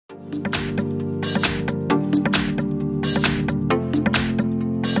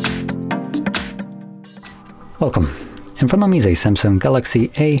Welcome. In front of me is a Samsung Galaxy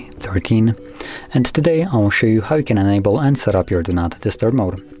A13, and today I will show you how you can enable and set up your Do Not Disturb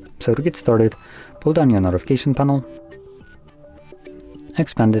mode. So to get started, pull down your notification panel,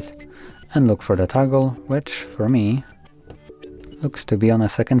 expand it, and look for the toggle, which for me looks to be on the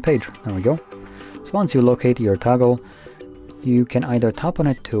second page. There we go. So once you locate your toggle, you can either tap on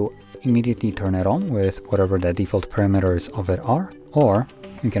it to immediately turn it on with whatever the default parameters of it are, or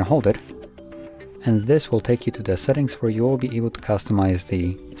you can hold it, and this will take you to the settings where you will be able to customize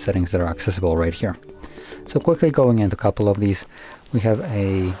the settings that are accessible right here. So quickly going into a couple of these, we have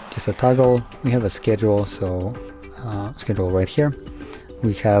just a toggle, we have a schedule, so schedule right here.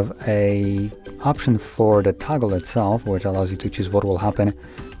 We have a option for the toggle itself, which allows you to choose what will happen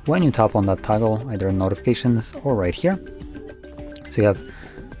when you tap on that toggle, either in notifications or right here. So you have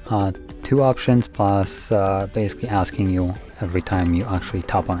two options plus basically asking you every time you actually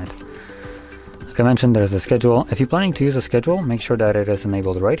tap on it. Like I mentioned, there's the schedule. If you're planning to use a schedule, make sure that it is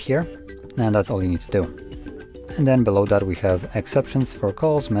enabled right here, and that's all you need to do. And then below that we have exceptions for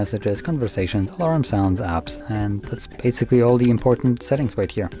calls, messages, conversations, alarm sounds, apps, and that's basically all the important settings right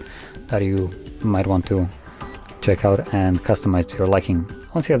here that you might want to check out and customize to your liking.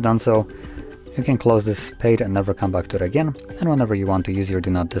 Once you have done so, you can close this page and never come back to it again, and whenever you want to use your Do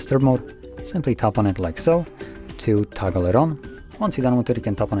Not Disturb mode, simply tap on it like so to toggle it on. Once you're done with it, you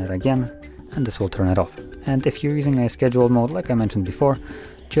can tap on it again, and this will turn it off. And if you're using a scheduled mode, like I mentioned before,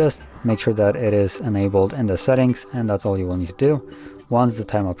 just make sure that it is enabled in the settings, and that's all you will need to do. Once the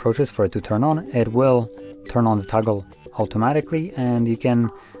time approaches for it to turn on, it will turn on the toggle automatically, and you can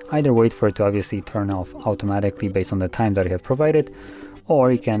either wait for it to obviously turn off automatically based on the time that you have provided,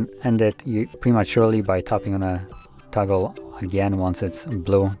 or you can end it prematurely by tapping on a toggle again once it's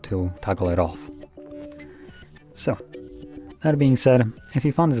blue to toggle it off. So, that being said, if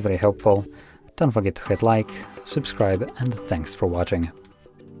you found this very helpful, don't forget to hit like, subscribe, and thanks for watching.